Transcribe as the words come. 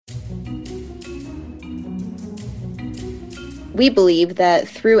We believe that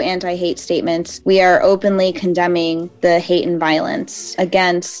through anti-hate statements, we are openly condemning the hate and violence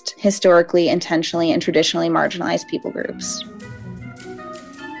against historically, intentionally, and traditionally marginalized people groups.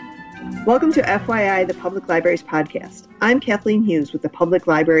 Welcome to FYI, the Public Libraries Podcast. I'm Kathleen Hughes with the Public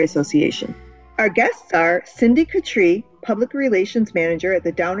Library Association. Our guests are Cindy Cattree, Public Relations Manager at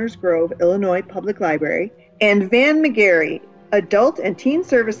the Downers Grove, Illinois Public Library, and Van McGarry, Adult and Teen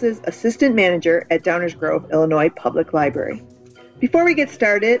Services Assistant Manager at Downers Grove, Illinois Public Library. Before we get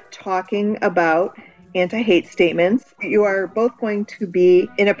started talking about anti-hate statements, you are both going to be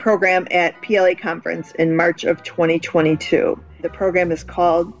in a program at PLA Conference in March of 2022. The program is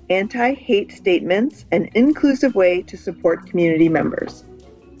called Anti-Hate Statements, an Inclusive Way to Support Community Members.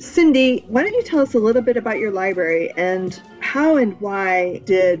 Cindy, why don't you tell us a little bit about your library and how and why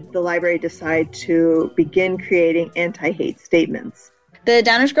did the library decide to begin creating anti-hate statements? The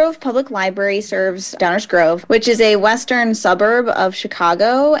Downers Grove Public Library serves Downers Grove, which is a western suburb of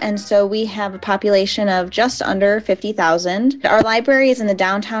Chicago, and so we have a population of just under 50,000. Our library is in the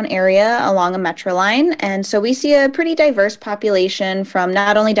downtown area along a metro line, and so we see a pretty diverse population from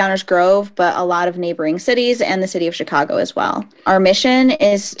not only Downers Grove, but a lot of neighboring cities and the city of Chicago as well. Our mission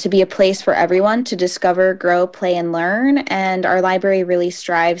is to be a place for everyone to discover, grow, play, and learn, and our library really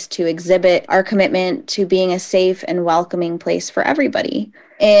strives to exhibit our commitment to being a safe and welcoming place for everybody.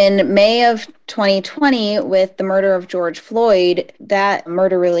 In May of 2020, with the murder of George Floyd, that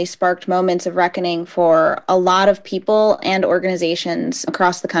murder really sparked moments of reckoning for a lot of people and organizations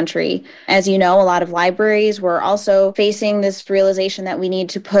across the country. As you know, a lot of libraries were also facing this realization that we need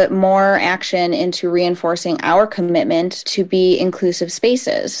to put more action into reinforcing our commitment to be inclusive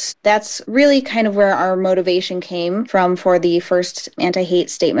spaces. That's really kind of where our motivation came from for the first anti-hate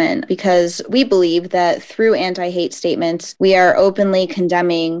statement, because we believe that through anti-hate statements, we are openly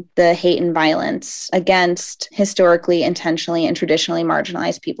condemning the hate and violence against historically, intentionally, and traditionally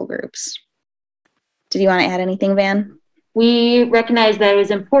marginalized people groups. Did you want to add anything, Van? We recognized that it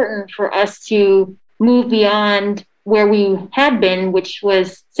was important for us to move beyond where we had been, which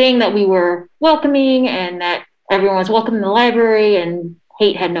was saying that we were welcoming and that everyone was welcome in the library and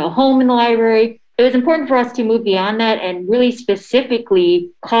hate had no home in the library. It was important for us to move beyond that and really specifically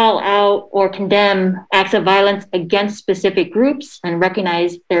call out or condemn acts of violence against specific groups and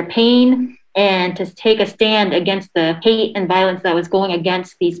recognize their pain and to take a stand against the hate and violence that was going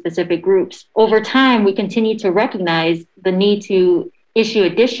against these specific groups. Over time, we continue to recognize the need to issue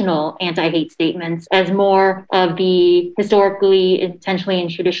additional anti-hate statements as more of the historically, intentionally, and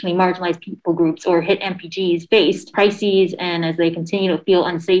traditionally marginalized people groups, or HIT MPGs, faced crises and as they continue to feel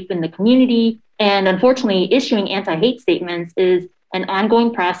unsafe in the community. And unfortunately, issuing anti-hate statements is an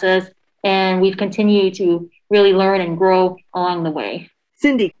ongoing process, and we've continued to really learn and grow along the way.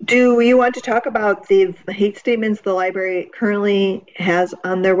 Cindy, do you want to talk about the hate statements the library currently has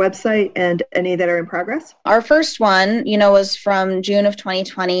on their website and any that are in progress? Our first one, was from June of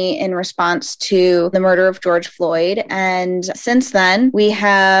 2020 in response to the murder of George Floyd. And since then, we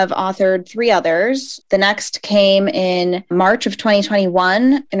have authored 3 others. The next came in March of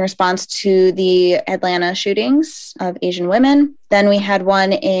 2021 in response to the Atlanta shootings of Asian women. Then we had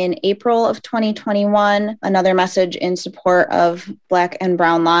one in April of 2021, another message in support of Black and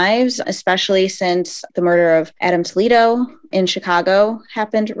Brown lives, especially since the murder of Adam Toledo in Chicago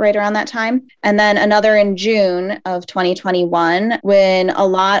happened right around that time. And then another in June of 2021, when a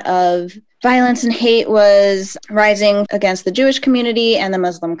lot of violence and hate was rising against the Jewish community and the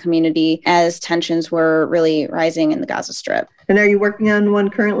Muslim community as tensions were really rising in the Gaza Strip. And are you working on one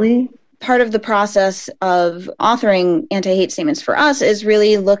currently? Part of the process of authoring anti-hate statements for us is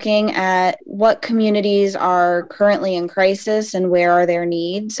really looking at what communities are currently in crisis and where are their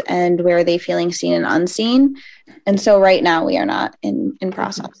needs and where are they feeling seen and unseen. And so right now we are not in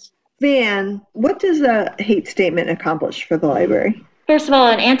process. Van, what does a hate statement accomplish for the library? First of all,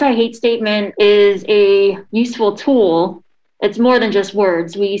 an anti-hate statement is a useful tool. It's more than just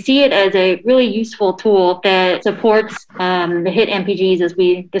words. We see it as a really useful tool that supports the HIT MPGs, as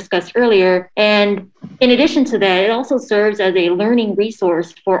we discussed earlier. And in addition to that, it also serves as a learning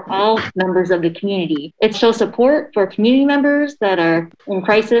resource for all members of the community. It shows support for community members that are in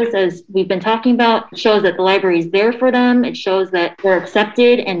crisis, as we've been talking about. It shows that the library is there for them. It shows that they're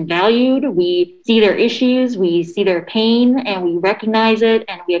accepted and valued. We see their issues, we see their pain, and we recognize it,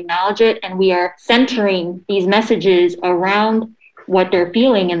 and we acknowledge it, and we are centering these messages around what they're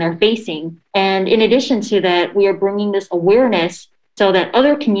feeling and they're facing. And in addition to that, we are bringing this awareness so that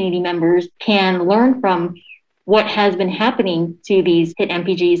other community members can learn from what has been happening to these HIT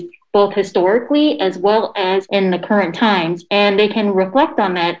MPGs both historically as well as in the current times. And they can reflect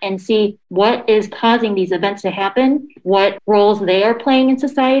on that and see what is causing these events to happen, what roles they are playing in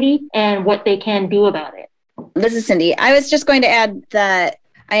society, and what they can do about it. This is Cindy. I was just going to add that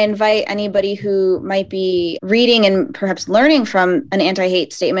I invite anybody who might be reading and perhaps learning from an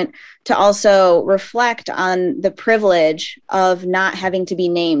anti-hate statement to also reflect on the privilege of not having to be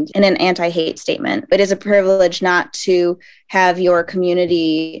named in an anti-hate statement. It is a privilege not to have your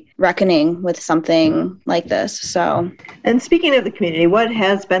community reckoning with something like this. So, and speaking of the community, what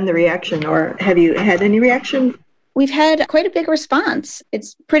has been the reaction, or have you had any reaction? We've had quite a big response.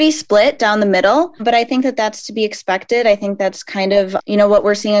 It's pretty split down the middle, but I think that that's to be expected. I think that's kind of, what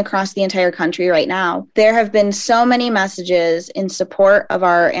we're seeing across the entire country right now. There have been so many messages in support of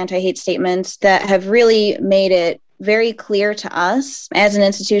our anti-hate statements that have really made it very clear to us as an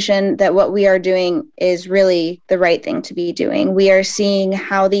institution that what we are doing is really the right thing to be doing. We are seeing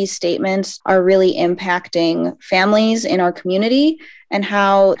how these statements are really impacting families in our community and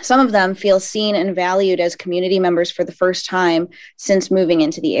how some of them feel seen and valued as community members for the first time since moving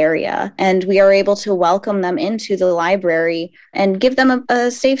into the area. And we are able to welcome them into the library and give them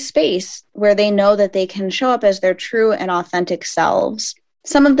a safe space where they know that they can show up as their true and authentic selves.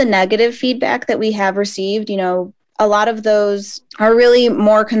 Some of the negative feedback that we have received, a lot of those are really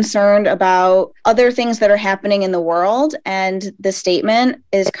more concerned about other things that are happening in the world. And the statement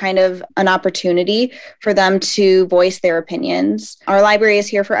is kind of an opportunity for them to voice their opinions. Our library is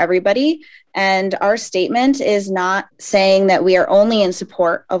here for everybody. And our statement is not saying that we are only in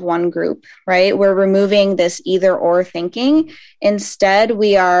support of one group, right? We're removing this either or thinking. Instead,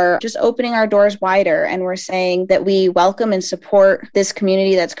 we are just opening our doors wider, and we're saying that we welcome and support this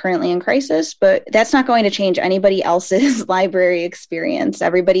community that's currently in crisis, but that's not going to change anybody else's library experience.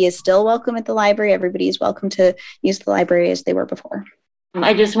 Everybody is still welcome at the library. Everybody is welcome to use the library as they were before.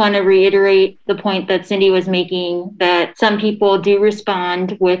 I just want to reiterate the point that Cindy was making, that some people do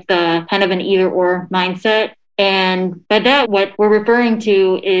respond with kind of an either or mindset. And by that, what we're referring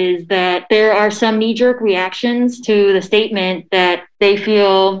to is that there are some knee-jerk reactions to the statement that they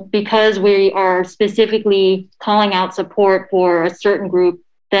feel because we are specifically calling out support for a certain group,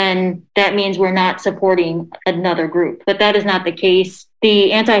 then that means we're not supporting another group. But that is not the case.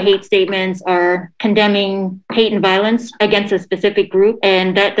 The anti-hate statements are condemning hate and violence against a specific group,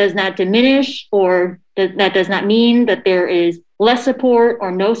 and that does not diminish or that does not mean that there is less support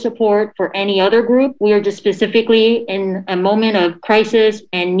or no support for any other group. We are just specifically in a moment of crisis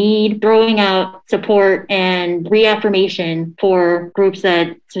and need, throwing out support and reaffirmation for groups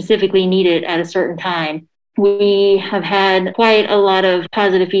that specifically need it at a certain time. We have had quite a lot of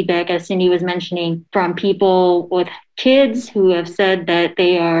positive feedback, as Cindy was mentioning, from people with kids who have said that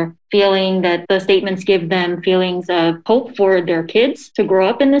they are feeling that the statements give them feelings of hope for their kids to grow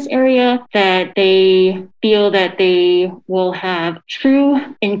up in this area, that they feel that they will have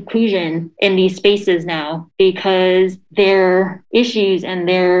true inclusion in these spaces now because their issues and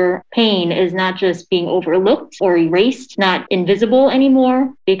their pain is not just being overlooked or erased, not invisible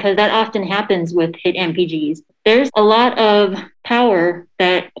anymore, because that often happens with hit MPGs. There's a lot of power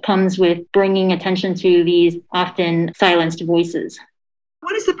that comes with bringing attention to these often silenced voices.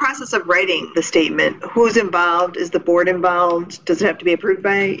 What is the process of writing the statement? Who's involved? Is the board involved? Does it have to be approved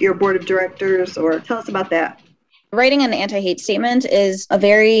by your board of directors? Or tell us about that. Writing an anti-hate statement is a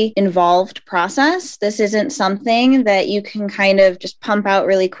very involved process. This isn't something that you can kind of just pump out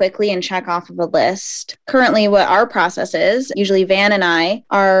really quickly and check off of a list. Currently, what our process is, usually Van and I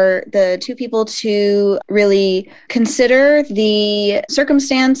are the two people to really consider the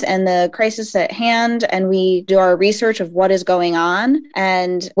circumstance and the crisis at hand, and we do our research of what is going on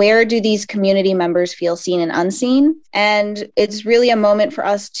and where do these community members feel seen and unseen. And it's really a moment for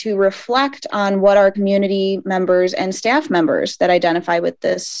us to reflect on what our community members and staff members that identify with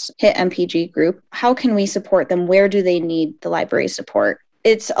this HIT MPG group, how can we support them? Where do they need the library support?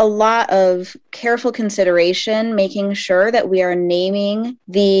 It's a lot of careful consideration, making sure that we are naming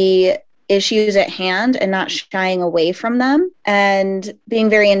the issues at hand and not shying away from them, and being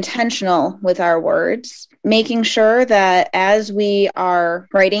very intentional with our words, making sure that as we are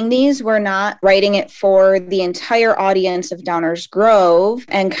writing these, we're not writing it for the entire audience of Downers Grove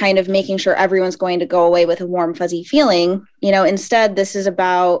and kind of making sure everyone's going to go away with a warm, fuzzy feeling. Instead, this is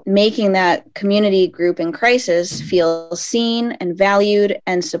about making that community group in crisis feel seen and valued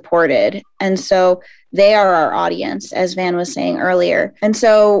and supported. And so they are our audience, as Van was saying earlier. And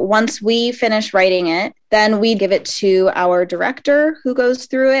so once we finish writing it, Then we give it to our director who goes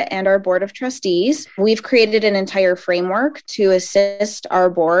through it and our board of trustees. We've created an entire framework to assist our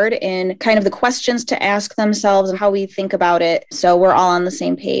board in kind of the questions to ask themselves and how we think about it. So we're all on the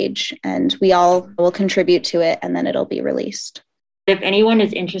same page and we all will contribute to it, and then it'll be released. If anyone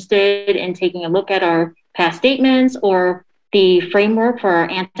is interested in taking a look at our past statements or the framework for our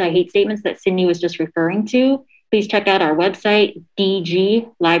anti-hate statements that Cindy was just referring to, please check out our website,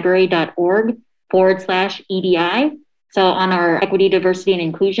 dglibrary.org/EDI. So on our equity, diversity, and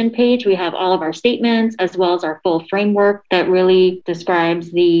inclusion page, we have all of our statements as well as our full framework that really describes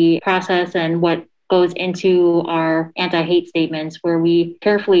the process and what goes into our anti-hate statements, where we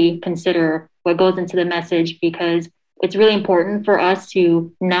carefully consider what goes into the message, because it's really important for us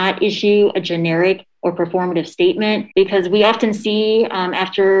to not issue a generic or performative statement, because we often see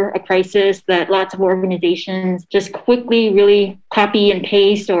after a crisis that lots of organizations just quickly really copy and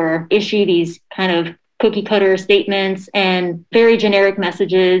paste or issue these kind of cookie cutter statements and very generic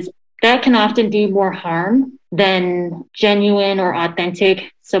messages that can often do more harm than genuine or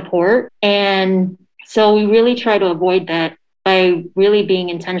authentic support. And so we really try to avoid that by really being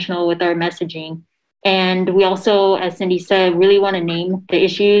intentional with our messaging. And we also, as Cindy said, really want to name the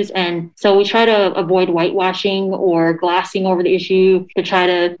issues. And so we try to avoid whitewashing or glossing over the issue to try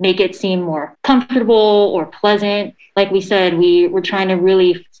to make it seem more comfortable or pleasant. Like we said, we're trying to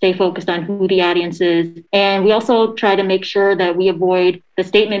really stay focused on who the audience is. And we also try to make sure that we avoid the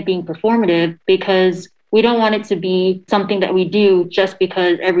statement being performative, because we don't want it to be something that we do just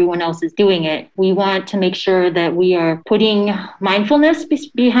because everyone else is doing it. We want to make sure that we are putting mindfulness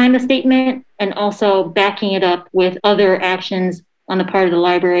behind the statement and also backing it up with other actions on the part of the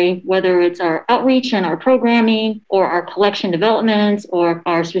library, whether it's our outreach and our programming or our collection developments or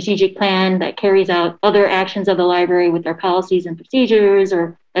our strategic plan that carries out other actions of the library with our policies and procedures,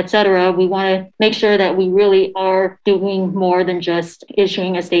 or et cetera. We want to make sure that we really are doing more than just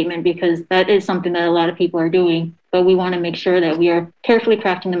issuing a statement, because that is something that a lot of people are doing. But we want to make sure that we are carefully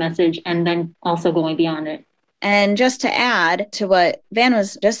crafting the message and then also going beyond it. And just to add to what Van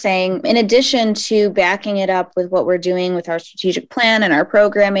was just saying, in addition to backing it up with what we're doing with our strategic plan and our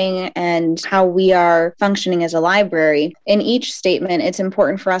programming and how we are functioning as a library, in each statement, it's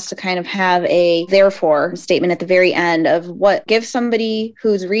important for us to kind of have a therefore statement at the very end of what gives somebody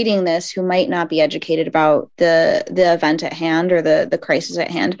who's reading this who might not be educated about the event at hand or the crisis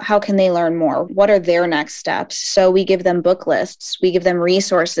at hand. How can they learn more? What are their next steps? So we give them book lists. We give them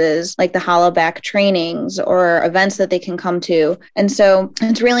resources like the Hollaback trainings or events that they can come to. And so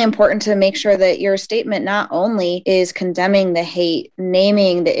it's really important to make sure that your statement not only is condemning the hate,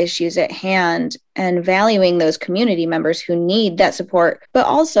 naming the issues at hand, and valuing those community members who need that support, but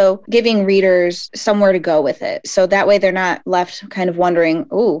also giving readers somewhere to go with it. So that way they're not left kind of wondering,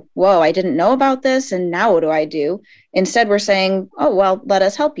 oh, whoa, I didn't know about this, and now what do I do? Instead, we're saying, oh, well, let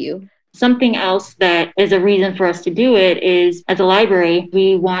us help you. Something else that is a reason for us to do it is, as a library,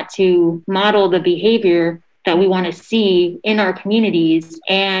 we want to model the behavior that we want to see in our communities.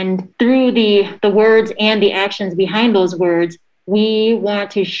 And through the words and the actions behind those words, we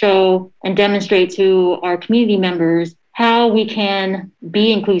want to show and demonstrate to our community members how we can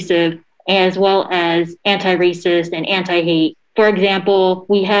be inclusive as well as anti-racist and anti-hate. For example,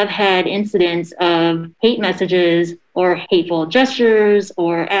 we have had incidents of hate messages or hateful gestures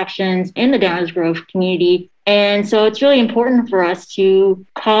or actions in the Downers Grove community. And so it's really important for us to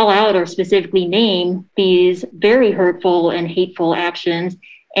call out or specifically name these very hurtful and hateful actions,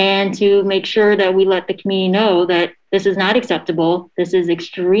 and to make sure that we let the community know that this is not acceptable. This is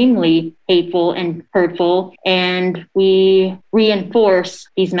extremely hateful and hurtful. And we reinforce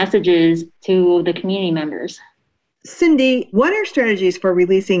these messages to the community members. Cindy, what are strategies for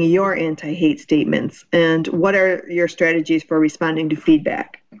releasing your anti-hate statements, and what are your strategies for responding to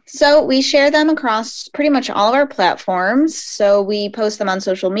feedback? So we share them across pretty much all of our platforms. So we post them on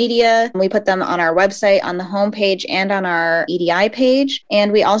social media. We put them on our website, on the homepage, and on our EDI page.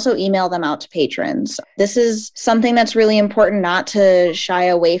 And we also email them out to patrons. This is something that's really important not to shy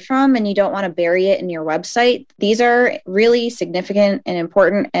away from, and you don't want to bury it in your website. These are really significant and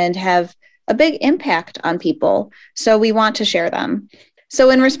important and have a big impact on people. So we want to share them. So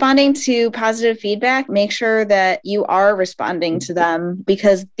in responding to positive feedback, make sure that you are responding to them,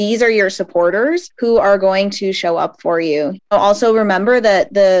 because these are your supporters who are going to show up for you. Also remember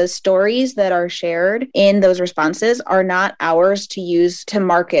that the stories that are shared in those responses are not ours to use to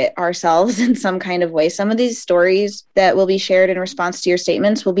market ourselves in some kind of way. Some of these stories that will be shared in response to your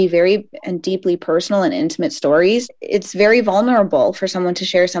statements will be very and deeply personal and intimate stories. It's very vulnerable for someone to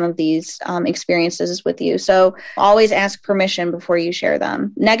share some of these experiences with you. So always ask permission before you share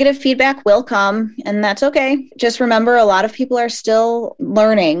them. Negative feedback will come, and that's okay. Just remember, a lot of people are still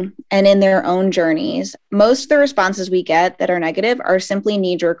learning and in their own journeys. Most of the responses we get that are negative are simply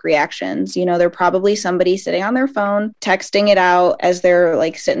knee-jerk reactions. They're probably somebody sitting on their phone, texting it out as they're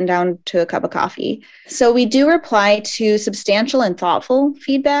like sitting down to a cup of coffee. So we do reply to substantial and thoughtful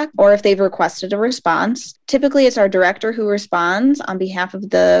feedback, or if they've requested a response. Typically, it's our director who responds on behalf of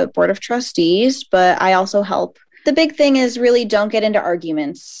the Board of Trustees, but I also help. The big thing is really don't get into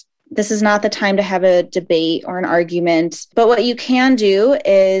arguments. This is not the time to have a debate or an argument. But what you can do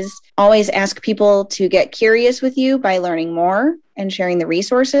is always ask people to get curious with you by learning more and sharing the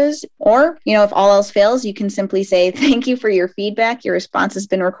resources. Or, if all else fails, you can simply say, thank you for your feedback. Your response has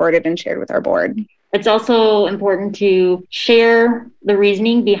been recorded and shared with our board. It's also important to share the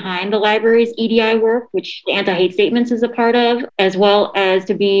reasoning behind the library's EDI work, which the anti-hate statements is a part of, as well as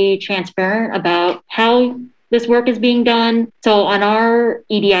to be transparent about how this work is being done. So on our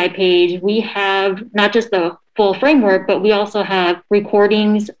EDI page, we have not just the full framework, but we also have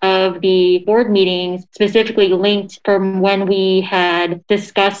recordings of the board meetings specifically linked from when we had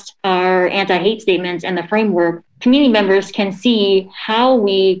discussed our anti-hate statements and the framework. Community members can see how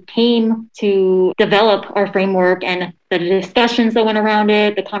we came to develop our framework and the discussions that went around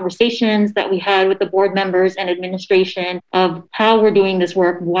it, the conversations that we had with the board members and administration of how we're doing this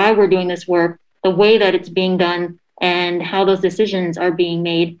work, why we're doing this work, the way that it's being done, and how those decisions are being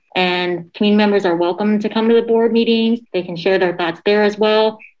made. And community members are welcome to come to the board meetings. They can share their thoughts there as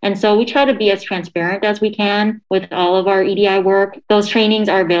well. And so we try to be as transparent as we can with all of our EDI work. Those trainings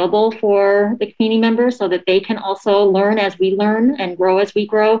are available for the community members so that they can also learn as we learn and grow as we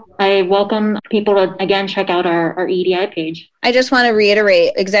grow. I welcome people to, again, check out our EDI page. I just want to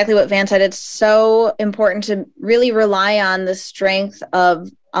reiterate exactly what Van said. It's so important to really rely on the strength of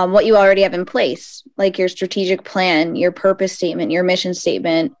what you already have in place, like your strategic plan, your purpose statement, your mission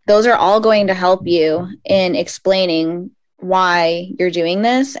statement. Those are all going to help you in explaining why you're doing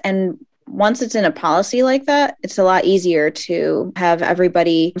this. And once it's in a policy like that, it's a lot easier to have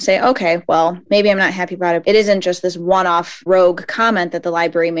everybody say, okay, well, maybe I'm not happy about it. It isn't just this one-off rogue comment that the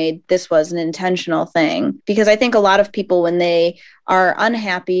library made. This was an intentional thing. Because I think a lot of people, when they are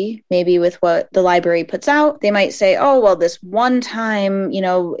unhappy maybe with what the library puts out, they might say, oh, well, this one time,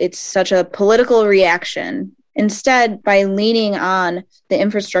 it's such a political reaction. Instead, by leaning on the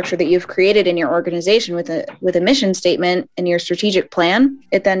infrastructure that you've created in your organization with a mission statement and your strategic plan,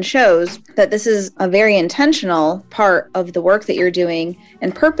 it then shows that this is a very intentional part of the work that you're doing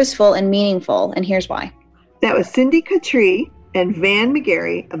and purposeful and meaningful. And here's why. That was Cindy Cattree and Van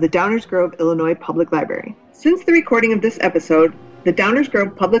McGarry of the Downers Grove, Illinois Public Library. Since the recording of this episode, the Downers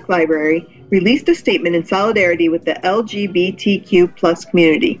Grove Public Library released a statement in solidarity with the LGBTQ+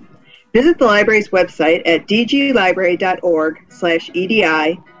 community. Visit the library's website at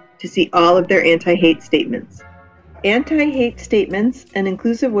dglibrary.org/EDI to see all of their anti-hate statements. Anti-hate statements, an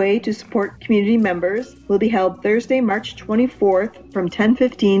inclusive way to support community members, will be held Thursday, March 24th from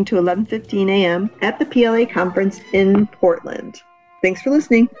 10:15 to 11:15 a.m. at the PLA conference in Portland. Thanks for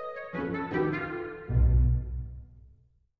listening.